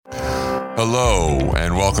Hello,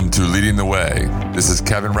 and welcome to Leading the Way. This is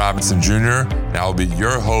Kevin Robinson Jr., and I will be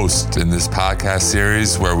your host in this podcast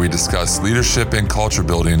series where we discuss leadership and culture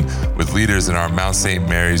building with leaders in our Mount St.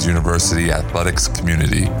 Mary's University athletics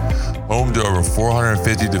community. Home to over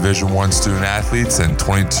 450 Division I student athletes and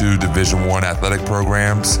 22 Division I athletic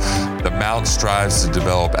programs, the Mount strives to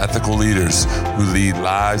develop ethical leaders who lead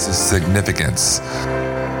lives of significance.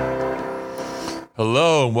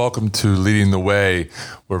 Hello and welcome to Leading the Way.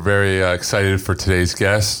 We're very excited for today's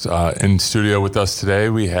guest. In studio with us today,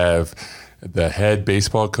 we have the head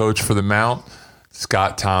baseball coach for the Mount,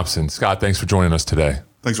 Scott Thompson. Scott, thanks for joining us today.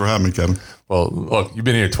 Thanks for having me, Kevin. Well, look, you've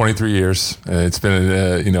been here 23 years. It's been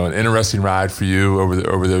an interesting ride for you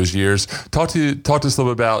over those years. Talk to us a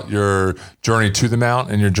little bit about your journey to the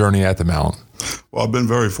Mount and your journey at the Mount. Well, I've been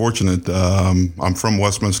very fortunate. I'm from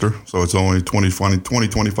Westminster, so it's only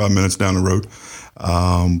 25 minutes down the road.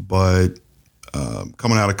 But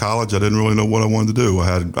coming out of college, I didn't really know what I wanted to do.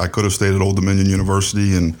 I could have stayed at Old Dominion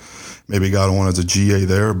University and maybe got on as a GA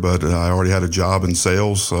there, but I already had a job in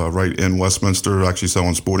sales right in Westminster, actually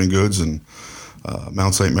selling sporting goods, and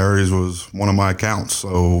Mount St. Mary's was one of my accounts.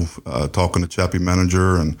 So talking to Chappie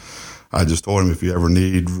manager, and I just told him if you ever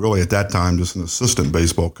need, really at that time, just an assistant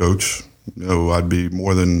baseball coach, I'd be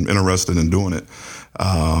more than interested in doing it.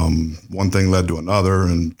 One thing led to another,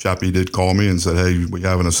 and Chappie did call me and said, hey, we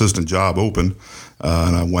have an assistant job open.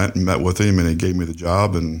 And I went and met with him, and he gave me the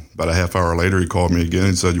job. And about a half hour later, he called me again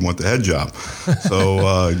and said, you want the head job? So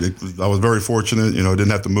I was very fortunate. I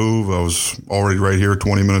didn't have to move. I was already right here,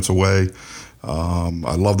 20 minutes away.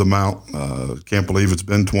 I love the Mount. Can't believe it's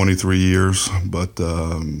been 23 years, but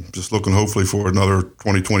just looking hopefully for another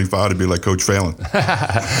 2025 to be like Coach Phelan.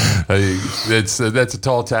 That's a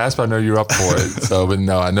tall task, but I know you're up for it. But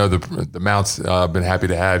no, I know the Mount's been happy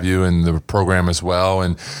to have you and the program as well.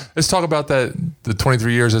 And let's talk about the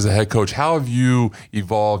 23 years as a head coach. How have you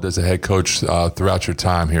evolved as a head coach throughout your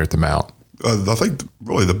time here at the Mount? I think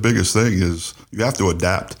really the biggest thing is you have to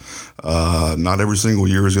adapt. Not every single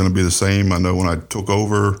year is going to be the same. I know when I took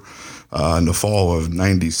over in the fall of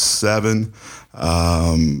 97,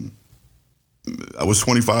 I was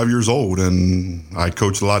 25 years old, and I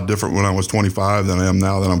coached a lot different when I was 25 than I am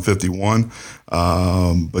now that I'm 51.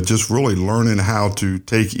 But just really learning how to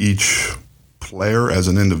take each player as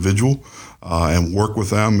an individual and work with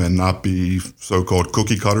them and not be so-called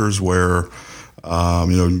cookie cutters where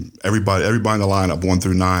everybody in the lineup 1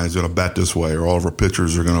 through 9 is going to bat this way, or all of our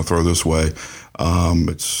pitchers are going to throw this way.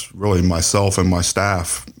 It's really myself and my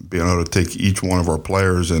staff being able to take each one of our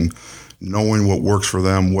players and knowing what works for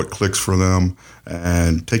them, what clicks for them,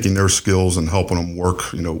 and taking their skills and helping them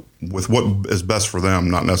work, with what is best for them,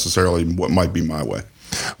 not necessarily what might be my way.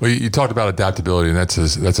 Well, you talked about adaptability, and that's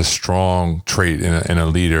a strong trait in a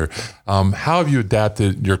leader. How have you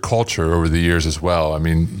adapted your culture over the years as well? I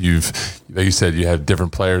mean, like you said, you have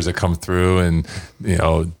different players that come through, and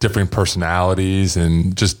different personalities,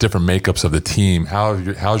 and just different makeups of the team.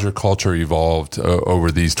 How's your culture evolved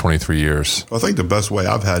over these 23 years? I think the best way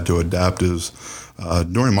I've had to adapt is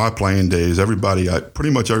during my playing days.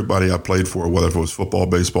 Pretty much everybody I played for, whether it was football,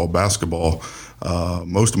 baseball, basketball.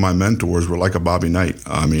 Most of my mentors were like a Bobby Knight.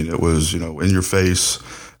 I mean, it was, in your face,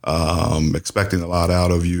 expecting a lot out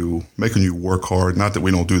of you, making you work hard. Not that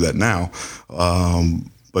we don't do that now,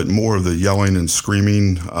 but more of the yelling and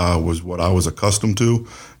screaming was what I was accustomed to.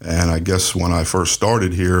 And I guess when I first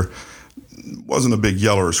started here, wasn't a big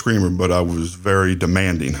yeller or screamer, but I was very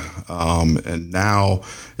demanding. And now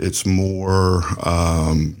it's more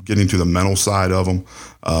getting to the mental side of them,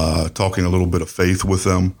 talking a little bit of faith with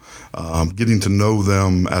them, getting to know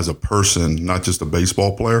them as a person, not just a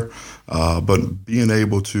baseball player, but being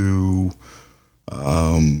able to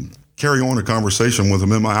carry on a conversation with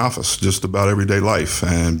them in my office, just about everyday life,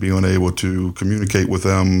 and being able to communicate with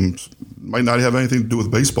them. Might not have anything to do with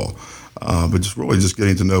baseball. But just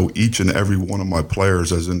getting to know each and every one of my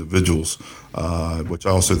players as individuals, which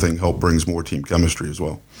I also think brings more team chemistry as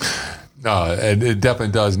well. And it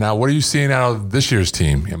definitely does. Now, what are you seeing out of this year's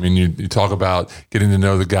team? I mean, you talk about getting to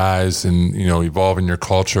know the guys and, evolving your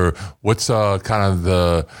culture. What's kind of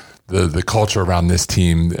the culture around this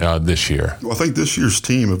team this year? Well, I think this year's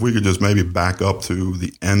team, if we could just maybe back up to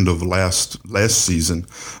the end of last season,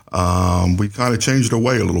 we kind of changed our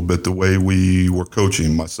way a little bit, the way we were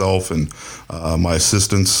coaching, myself and my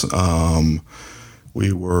assistants. We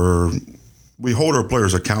hold our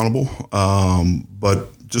players accountable, but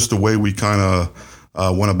just the way we kind of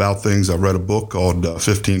went about things. I read a book called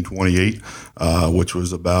 1528, which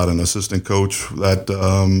was about an assistant coach that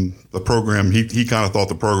the program, he kind of thought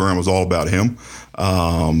the program was all about him,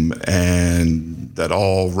 and that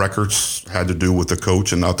all records had to do with the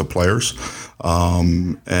coach and not the players.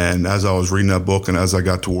 And as I was reading that book and as I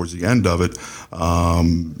got towards the end of it,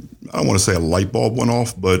 I don't want to say a light bulb went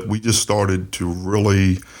off, but we just started to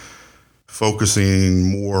really focusing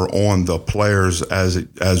more on the players as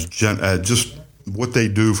just what they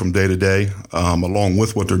do from day to day, along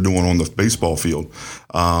with what they're doing on the baseball field.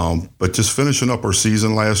 But just finishing up our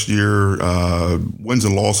season last year, wins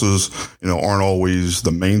and losses, aren't always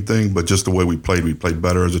the main thing, but just the way we played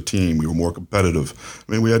better as a team. We were more competitive.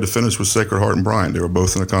 I mean, we had to finish with Sacred Heart and Bryant. They were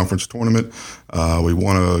both in a conference tournament. We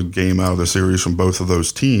won a game out of the series from both of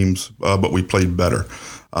those teams, but we played better.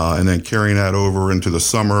 And then carrying that over into the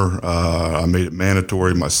summer, I made it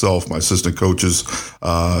mandatory, myself, my assistant coaches,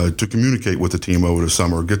 to communicate with the team over the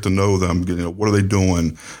summer, get to know them, what are they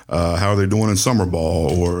doing, how are they doing in summer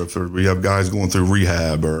ball, or if we have guys going through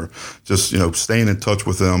rehab, or just, staying in touch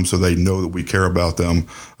with them so they know that we care about them,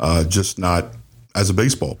 just not as a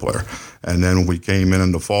baseball player. And then when we came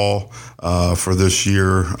in the fall for this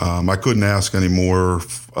year, I couldn't ask any more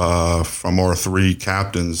from our three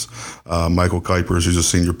captains, Michael Kuipers, who's a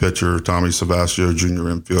senior pitcher, Tommy Savascio, junior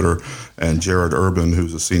infielder, and Jared Urban,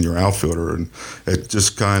 who's a senior outfielder. And it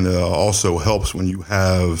just kind of also helps when you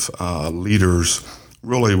have leaders,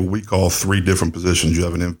 really what we call three different positions. You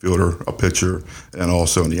have an infielder, a pitcher, and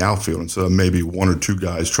also in the outfield. And so maybe one or two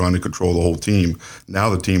guys trying to control the whole team. Now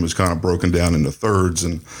the team is kind of broken down into thirds,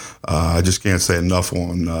 and I just can't say enough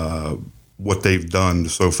on what they've done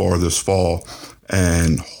so far this fall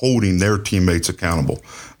and holding their teammates accountable.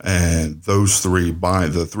 And those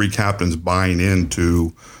the three captains buying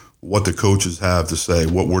into what the coaches have to say,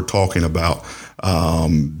 what we're talking about,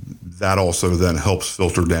 that also then helps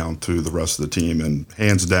filter down to the rest of the team. And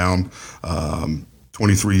hands down,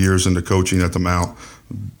 23 years into coaching at the Mount,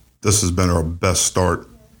 this has been our best start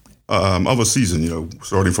of a season,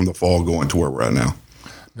 starting from the fall going to where we're at now.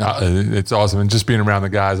 No, it's awesome, and just being around the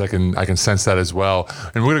guys, I can sense that as well.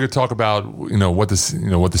 And we're going to talk about what the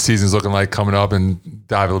season's looking like coming up, and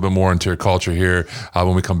dive a little bit more into your culture here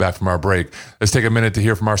when we come back from our break. Let's take a minute to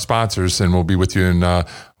hear from our sponsors, and we'll be with you in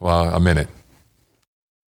a minute.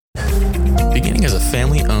 Beginning as a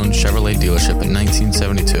family-owned Chevrolet dealership in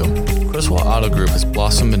 1972, Criswell Auto Group has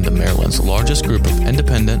blossomed into Maryland's largest group of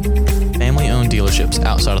independent, family-owned dealerships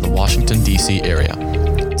outside of the Washington, D.C. area.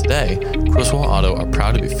 Today, Criswell Auto are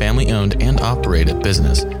proud to be family-owned and operated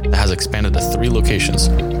business that has expanded to 3 locations: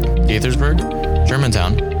 Gaithersburg,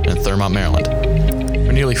 Germantown, and Thurmont, Maryland.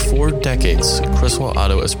 For nearly 4 decades, Criswell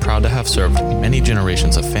Auto is proud to have served many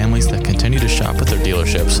generations of families that continue to shop at their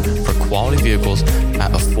dealerships for quality vehicles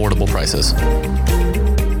at affordable prices.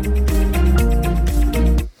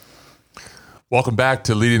 Welcome back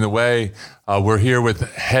to Leading the Way. We're here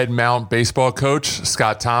with head Mount baseball coach,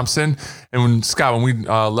 Scott Thompson. And when we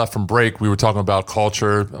left from break, we were talking about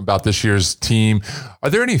culture, about this year's team. Are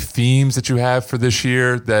there any themes that you have for this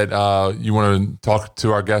year that you want to talk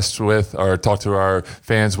to our guests with, or talk to our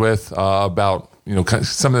fans with about,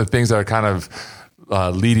 some of the things that are kind of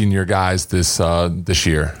leading your guys this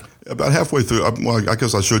year? About halfway through, I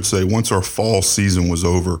guess I should say, once our fall season was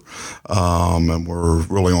over, and we're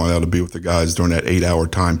really only allowed to be with the guys during that 8-hour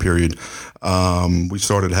time period, we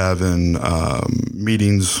started having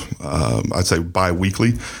meetings, I'd say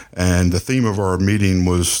bi-weekly, and the theme of our meeting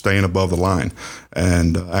was staying above the line.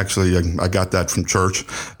 And actually, I got that from church,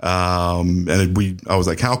 and I was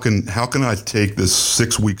like, how can I take this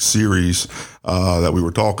 6-week series that we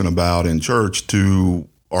were talking about in church to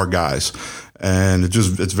our guys? And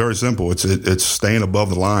it's very simple. It's staying above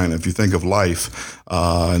the line. If you think of life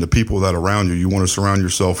and the people that are around you, you want to surround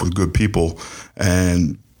yourself with good people.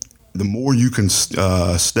 And the more you can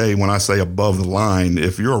stay, when I say above the line,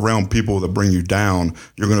 if you're around people that bring you down,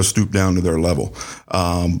 you're going to stoop down to their level.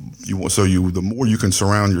 The more you can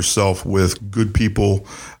surround yourself with good people,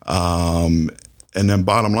 and then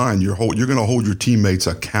bottom line, you're going to hold your teammates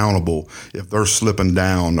accountable. If they're slipping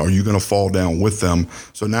down, are you going to fall down with them?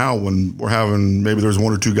 So now when we're having, maybe there's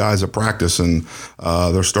 1 or 2 guys at practice and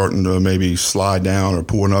they're starting to maybe slide down or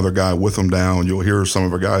pull another guy with them down, you'll hear some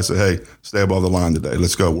of our guys say, hey, stay above the line today.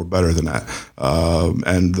 Let's go. We're better than that.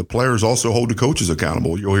 And the players also hold the coaches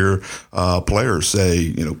accountable. You'll hear players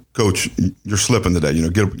say, Coach, you're slipping today.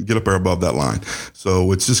 Get up there above that line.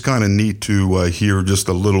 So it's just kind of neat to hear just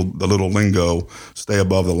the little lingo, stay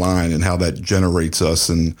above the line, and how that generates us.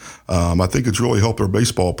 And I think it's really helped our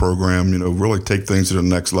baseball program, really take things to the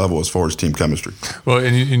next level as far as team chemistry. Well,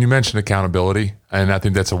 and you mentioned accountability, and I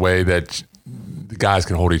think that's a way that the guys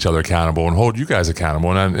can hold each other accountable and hold you guys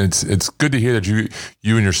accountable. And it's good to hear that you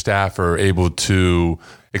and your staff are able to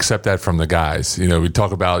accept that from the guys. We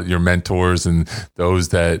talk about your mentors and those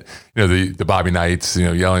that, the Bobby Knights,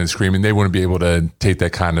 yelling and screaming, they wouldn't be able to take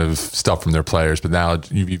that kind of stuff from their players. But now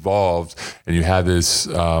you've evolved and you have this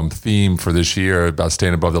theme for this year about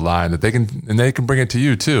staying above the line that they can bring it to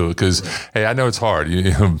you too. Because, hey, I know it's hard.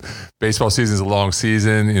 Baseball season is a long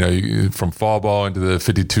season, from fall ball into the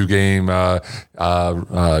 52 game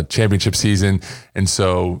championship season. And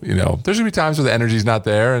so, there's gonna be times where the energy's not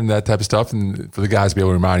there and that type of stuff. And for the guys to be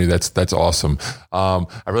able to remind you, that's awesome. I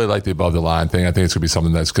really like the above the line thing. I think it's gonna be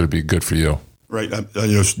something that's gonna be good for you. Right.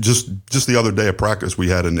 Just the other day at practice, we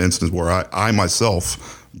had an instance where I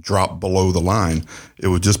myself dropped below the line. It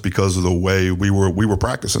was just because of the way we were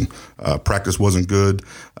practicing. Practice wasn't good.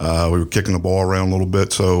 We were kicking the ball around a little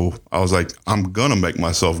bit. So I was like, I'm going to make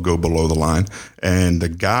myself go below the line. And the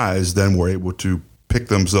guys then were able to pick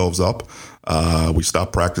themselves up. We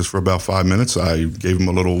stopped practice for about 5 minutes. I gave them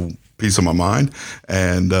a little piece of my mind,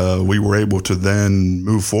 and we were able to then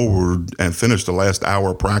move forward and finish the last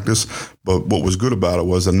hour of practice. But what was good about it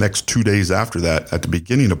was the next 2 days after that, at the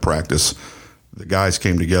beginning of practice, the guys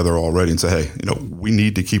came together already and said, hey, we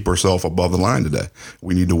need to keep ourselves above the line today.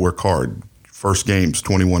 We need to work hard. First game's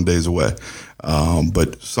 21 days away.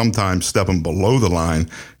 But sometimes stepping below the line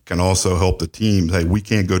can also help the team. Hey, we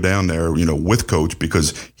can't go down there, with coach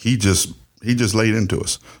because he just laid into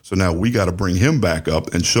us. So now we got to bring him back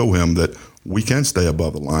up and show him that we can stay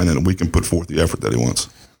above the line and we can put forth the effort that he wants.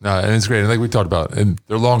 No, and it's great. And like we talked about, and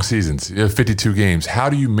they're long seasons. You have 52 games. How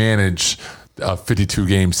do you manage a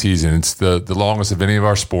 52-game season? It's the longest of any of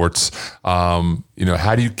our sports. How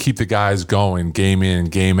do you keep the guys going, game in,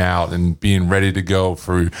 game out, and being ready to go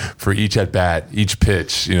for each at bat, each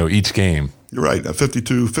pitch, each game? You're right.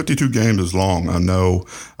 52 games is long. I know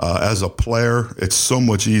as a player, it's so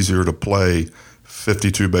much easier to play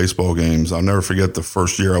 52 baseball games. I'll never forget the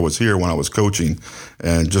first year I was here when I was coaching.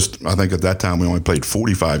 And I think at that time we only played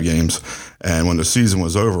 45 games. And when the season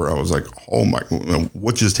was over, I was like, oh my,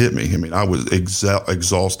 what just hit me? I mean, I was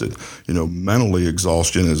exhausted. Mentally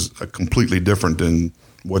exhaustion is completely different than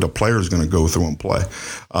what a player is going to go through and play.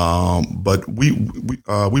 But we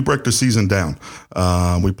break the season down.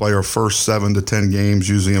 We play our first 7 to 10 games,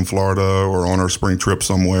 usually in Florida or on our spring trip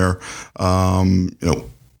somewhere.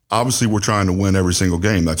 Obviously, we're trying to win every single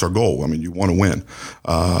game. That's our goal. I mean, you want to win.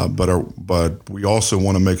 But we also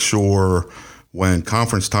want to make sure when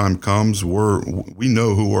conference time comes, we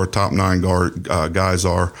know who our top 9 guys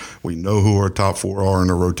are. We know who our top 4 are in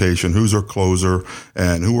the rotation, who's our closer,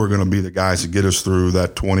 and who are going to be the guys to get us through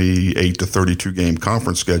that 28 to 32 game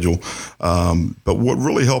conference schedule. But what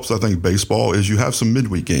really helps, I think, baseball is you have some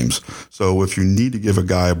midweek games. So if you need to give a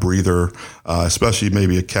guy a breather, especially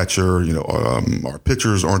maybe a catcher, our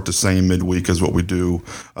pitchers aren't the same midweek as what we do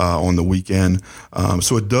on the weekend.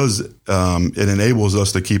 So it enables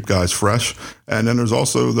us to keep guys fresh. And then there's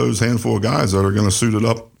also those handful of guys that are going to suit it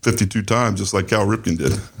up 52 times, just like Cal Ripken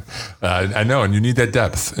did. I know, and you need that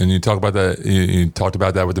depth. And you talk about that. You talked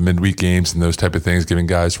about that with the midweek games and those type of things, giving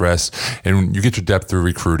guys rest. And you get your depth through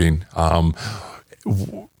recruiting.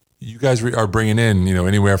 You guys are bringing in,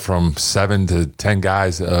 anywhere from 7 to 10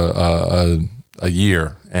 guys a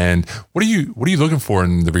year. And what are you looking for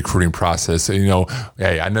in the recruiting process?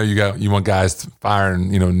 Hey, I know you want guys firing,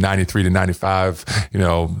 93 to 95,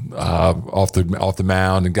 off the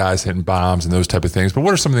mound, and guys hitting bombs and those type of things. But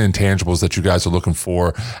what are some of the intangibles that you guys are looking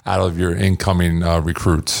for out of your incoming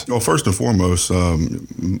recruits? Well, first and foremost,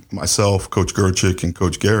 myself, Coach Gerchik, and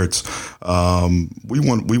Coach Garrett's, we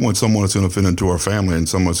want someone that's going to fit into our family and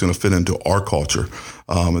someone that's going to fit into our culture.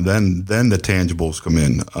 And then the tangibles come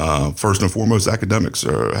in. First and foremost, academics.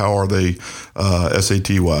 How are they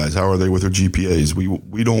SAT-wise? How are they with their GPAs?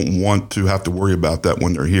 We don't want to have to worry about that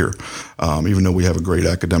when they're here, even though we have a great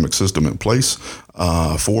academic system in place.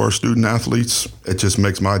 For our student athletes, it just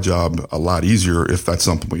makes my job a lot easier if that's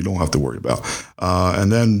something we don't have to worry about.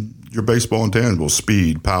 And then your baseball intangibles: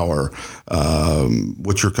 speed, power,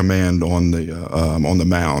 what's your command on the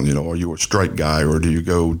mound? Are you a strike guy, or do you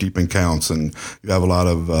go deep in counts and you have a lot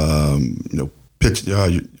of pitch?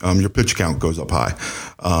 Your pitch count goes up high.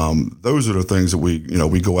 Those are the things that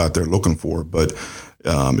we go out there looking for. But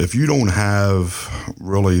if you don't have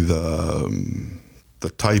really the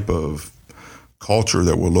type of culture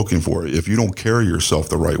that we're looking for, if you don't carry yourself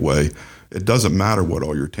the right way, it doesn't matter what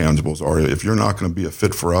all your tangibles are. If you're not going to be a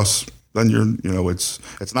fit for us, then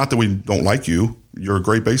it's not that we don't like you. You're a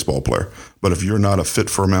great baseball player. But if you're not a fit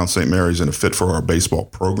for Mount St. Mary's and a fit for our baseball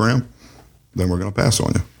program, then we're going to pass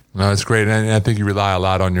on you. No, that's great, and I think you rely a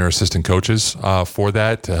lot on your assistant coaches for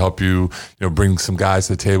that to help you, bring some guys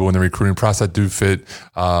to the table in the recruiting process that do fit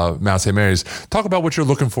Mount St. Mary's. Talk about what you're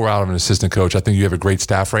looking for out of an assistant coach. I think you have a great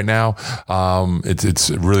staff right now. It's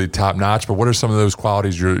really top notch. But what are some of those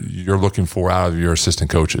qualities you're looking for out of your assistant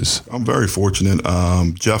coaches? I'm very fortunate.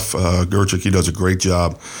 Jeff Gerchik, he does a great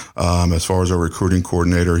job as far as our recruiting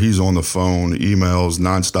coordinator. He's on the phone, emails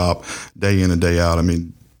nonstop, day in and day out. I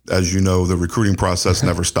mean, as you know, the recruiting process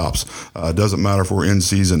never stops. It doesn't matter if we're in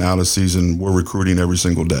season, out of season, we're recruiting every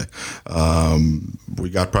single day. We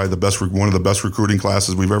got probably one of the best recruiting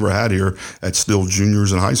classes we've ever had here at still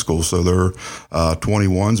juniors in high school. So they're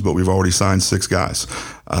 21s, but we've already signed 6 guys.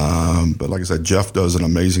 But like I said, Jeff does an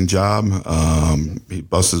amazing job. He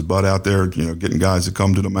busts his butt out there, getting guys to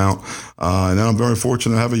come to the Mount. And then I'm very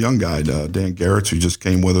fortunate to have a young guy, Dan Garrett, who just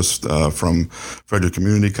came with us from Frederick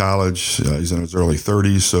Community College. He's in his early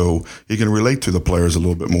 30s, so he can relate to the players a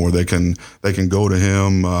little bit more. They can go to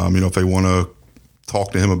him, if they want to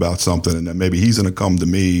talk to him about something, and then maybe he's going to come to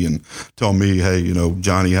me and tell me, hey,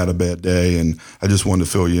 Johnny had a bad day, and I just wanted to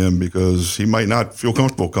fill you in, because he might not feel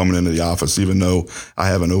comfortable coming into the office, even though I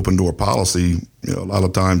have an open door policy. A lot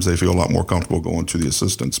of times they feel a lot more comfortable going to the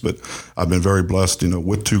assistants, but I've been very blessed,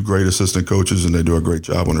 with 2 great assistant coaches, and they do a great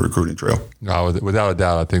job on the recruiting trail. No, without a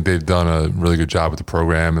doubt, I think they've done a really good job with the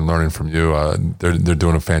program and learning from you. They're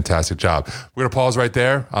doing a fantastic job. We're going to pause right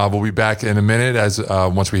there. We'll be back in a minute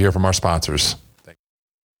once we hear from our sponsors.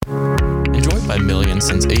 Enjoyed by millions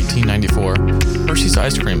since 1894, Hershey's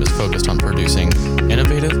Ice Cream is focused on producing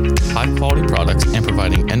innovative, high-quality products and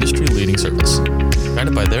providing industry-leading service.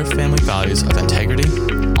 Guided by their family values of integrity,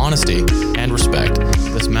 honesty, and respect,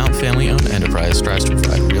 this Mount family-owned enterprise strives to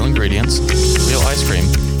provide real ingredients, real ice cream,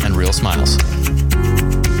 and real smiles.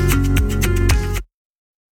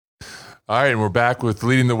 All right, and we're back with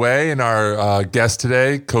Leading the Way, and our guest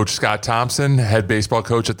today, Coach Scott Thompson, head baseball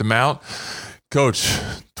coach at the Mount. Coach,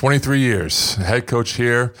 23 years, head coach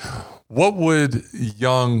here. What would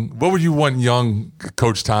you want young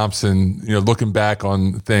Coach Thompson, looking back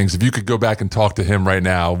on things, if you could go back and talk to him right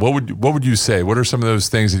now, what would you say? What are some of those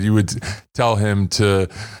things that you would tell him so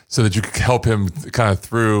that you could help him kind of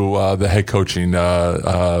through the head coaching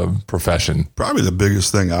profession? Probably the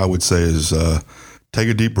biggest thing I would say is take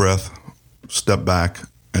a deep breath, step back,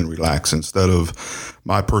 and relax. Instead of,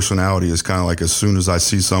 my personality is kind of like, as soon as I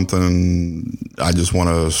see something, I just want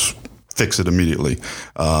to fix it immediately.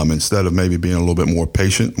 Instead of maybe being a little bit more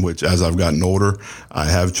patient, which as I've gotten older, I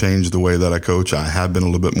have changed the way that I coach. I have been a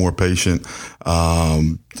little bit more patient,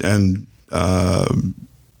 and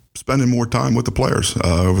spending more time with the players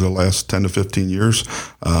over the last 10 to 15 years.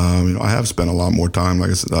 I have spent a lot more time,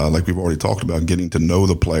 like we've already talked about, getting to know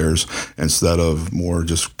the players instead of more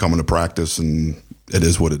just coming to practice and it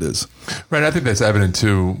is what it is. Right. I think that's evident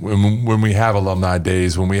too. When we have alumni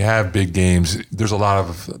days, when we have big games, there's a lot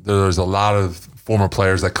of former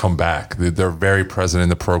players that come back. They're very present in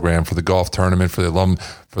the program for the golf tournament, for the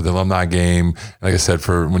alumni game. Like I said,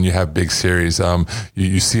 for when you have big series,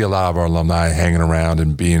 you see a lot of our alumni hanging around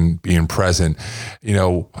and being present.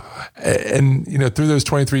 And through those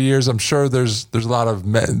 23 years, I'm sure there's a lot of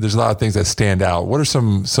things that stand out. What are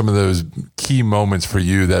some of those key moments for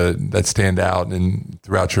you that stand out and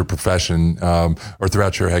throughout your profession or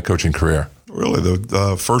throughout your head coaching career? Really,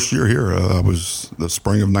 the first year here was the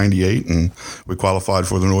spring of '98, and we qualified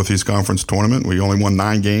for the Northeast Conference tournament. We only won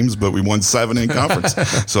 9 games, but we won 7 in conference.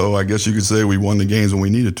 So I guess you could say we won the games when we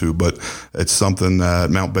needed to, but it's something that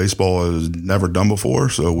Mount Baseball has never done before.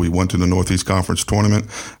 So we went to the Northeast Conference tournament,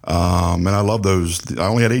 and I love those. I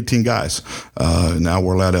only had 18 guys. Now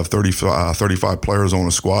we're allowed to have 35 players on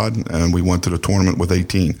a squad, and we went to the tournament with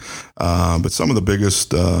 18. But some of the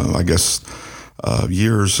biggest,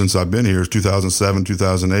 years since I've been here is 2007,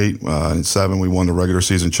 2008. In 7, we won the regular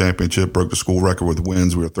season championship, broke the school record with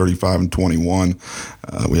wins. We were 35-21.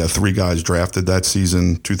 We had 3 guys drafted that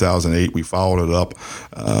season. 2008, we followed it up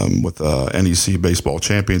with the NEC baseball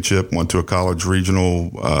championship, went to a college regional,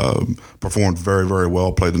 performed very, very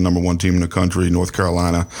well, played the number 1 team in the country, North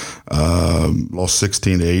Carolina, lost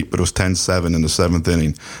 16-8, but it was 10-7 in the 7th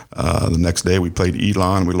inning. The next day we played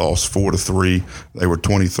Elon. We lost 4-3. They were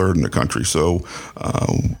 23rd in the country. So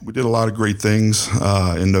we did a lot of great things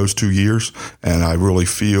in those 2 years, and I really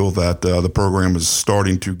feel that the program is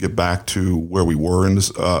starting to get back to where we were in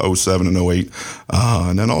 07 and 08.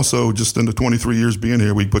 And then also just in the 23 years being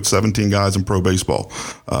here, we put 17 guys in pro baseball,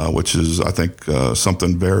 which is, I think,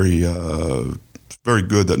 something very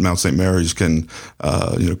good that Mount St. Mary's can,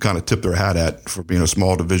 kind of tip their hat at for being a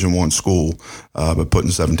small Division I school, but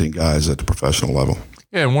putting 17 guys at the professional level.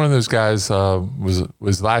 Yeah, and one of those guys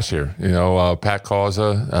was last year. Pat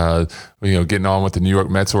Causa. Getting on with the New York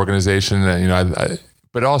Mets organization.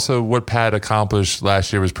 But also what Pat accomplished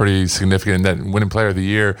last year was pretty significant. That winning Player of the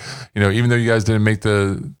Year. Even though you guys didn't make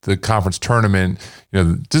the conference tournament,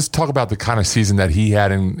 just talk about the kind of season that he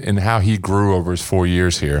had and how he grew over his 4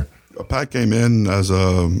 years here. Pat came in as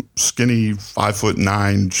a skinny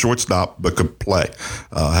 5'9" shortstop, but could play.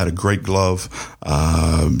 Had a great glove.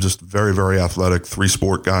 Just very, very athletic,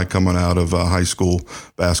 3-sport guy coming out of high school,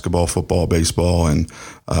 basketball, football, baseball. And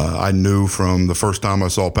I knew from the first time I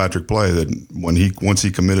saw Patrick play that once he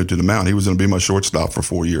committed to the mound, he was going to be my shortstop for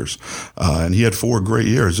 4 years. And he had 4 great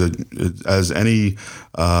years. As any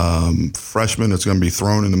freshman that's going to be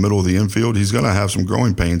thrown in the middle of the infield, he's going to have some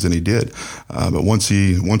growing pains, and he did. But once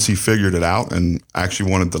he figured it out and actually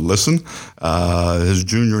wanted to listen, his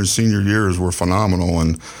junior and senior years were phenomenal.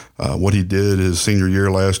 And what he did his senior year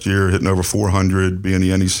last year, hitting over 400, being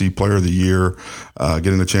the NEC Player of the Year,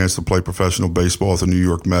 getting a chance to play professional baseball with the New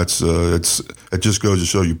York Mets. It just goes to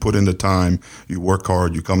show you put in the time, you work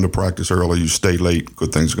hard, you come to practice early, you stay late,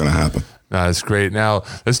 good things are going to happen. That's great. Now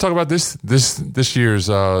let's talk about this year's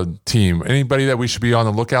team. Anybody that we should be on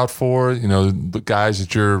the lookout for? The guys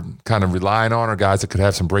that you're kind of relying on, or guys that could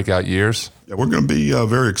have some breakout years. Yeah, we're going to be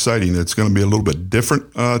very exciting. It's going to be a little bit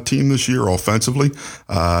different team this year offensively.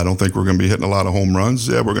 I don't think we're going to be hitting a lot of home runs.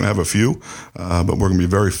 Yeah, we're going to have a few, but we're going to be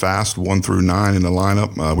very fast, 1 through 9 in the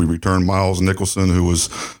lineup. We returned Miles Nicholson, who was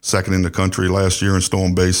second in the country last year in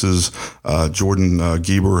stolen bases. Jordan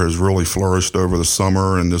Gieber has really flourished over the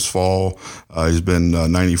summer and this fall. He's been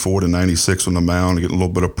 94 to 96 on the mound, getting a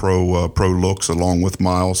little bit of pro looks along with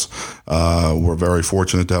Miles. We're very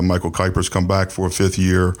fortunate to have Michael Kuipers come back for a 5th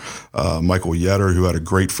year. Michael Yetter, who had a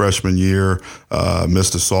great freshman year,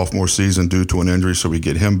 missed a sophomore season due to an injury, so we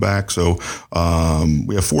get him back. So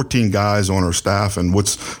we have 14 guys on our staff, and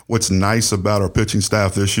what's nice about our pitching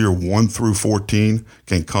staff this year, 1 through 14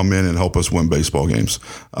 can come in and help us win baseball games.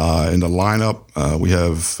 In the lineup, we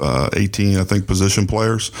have 18, I think, position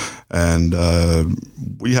players, and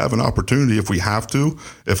we have an opportunity if we have to.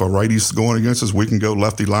 If a righty's going against us, we can go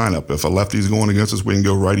lefty lineup. If a lefty's going against us, we can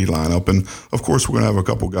go righty lineup. And, of course, we're going to have a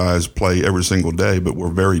couple guys play every single day, but we're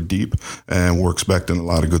very deep, and we're expecting a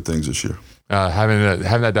lot of good things this year. Having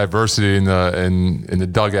that diversity in the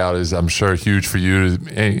dugout is, I'm sure, huge for you,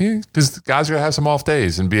 because guys are gonna have some off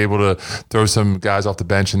days, and be able to throw some guys off the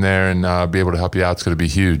bench in there and be able to help you out is going to be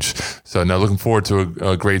huge. So now, looking forward to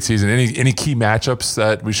a great season. Any key matchups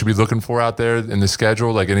that we should be looking for out there in the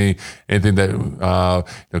schedule? Like anything that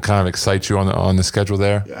kind of excites you on the schedule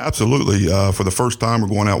there? Yeah, absolutely. For the first time, we're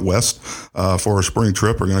going out west for our spring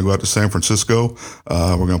trip. We're going to go out to San Francisco.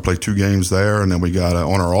 We're going to play 2 games there, and then we got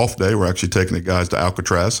on our off day, we're actually taking the guys to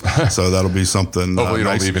Alcatraz, so that'll be something. Hopefully you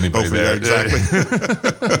nice. Don't leave anybody there. Yeah, exactly.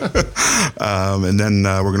 And then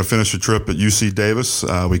we're going to finish the trip at UC Davis.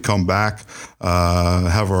 We come back,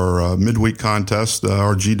 have our midweek contest,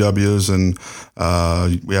 our GWs, and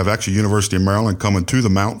we have actually University of Maryland coming to the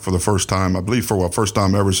Mount for the first time, I believe, first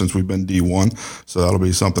time ever since we've been D1. So that'll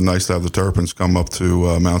be something nice to have the Terrapins come up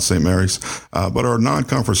to Mount St. Mary's. But our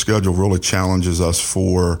non-conference schedule really challenges us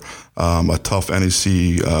for a tough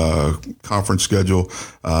NEC conference schedule,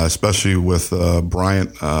 especially with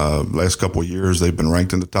Bryant. Last couple of years, they've been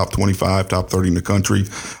ranked in the top 25, top 30 in the country.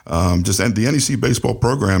 And the NEC baseball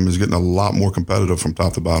program is getting a lot more competitive from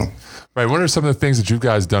top to bottom. Right. What are some of the things that you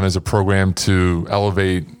guys done as a program to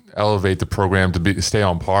elevate the program to stay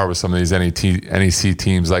on par with some of these NEC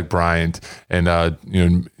teams like Bryant,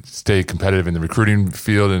 and stay competitive in the recruiting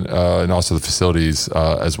field and also the facilities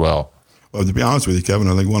as well? Well, to be honest with you, Kevin,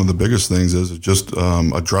 I think one of the biggest things is just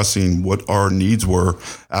addressing what our needs were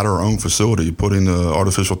at our own facility, putting the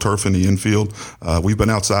artificial turf in the infield. We've been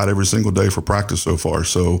outside every single day for practice so far,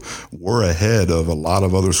 so we're ahead of a lot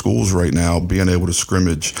of other schools right now, being able to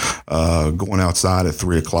scrimmage, going outside at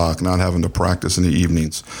 3 o'clock, not having to practice in the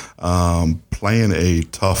evenings, playing a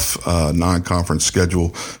tough non-conference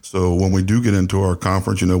schedule. So when we do get into our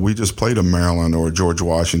conference, we just played a Maryland or a George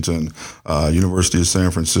Washington, University of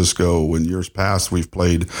San Francisco. In years past, we've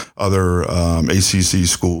played other ACC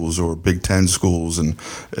schools or Big Ten schools, and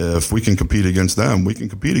if we can compete against them, we can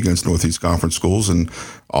compete against Northeast Conference schools. And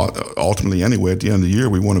ultimately, anyway, at the end of the year,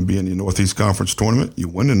 we want to be in the Northeast Conference tournament. You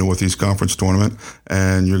win the Northeast Conference tournament,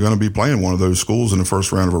 and you're going to be playing one of those schools in the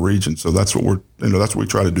first round of a region. So that's what that's what we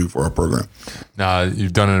try to do for our program. Now,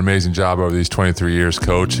 you've done an amazing job over these 23 years,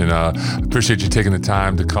 Coach, and appreciate you taking the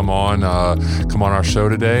time to come on our show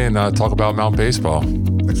today and talk about Mount baseball.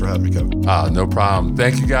 Thanks for having me, Kevin. No problem.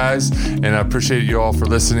 Thank you, guys, and I appreciate you all for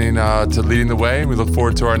listening to Leading the Way. And we look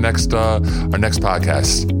forward to our next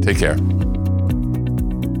podcast. Take care.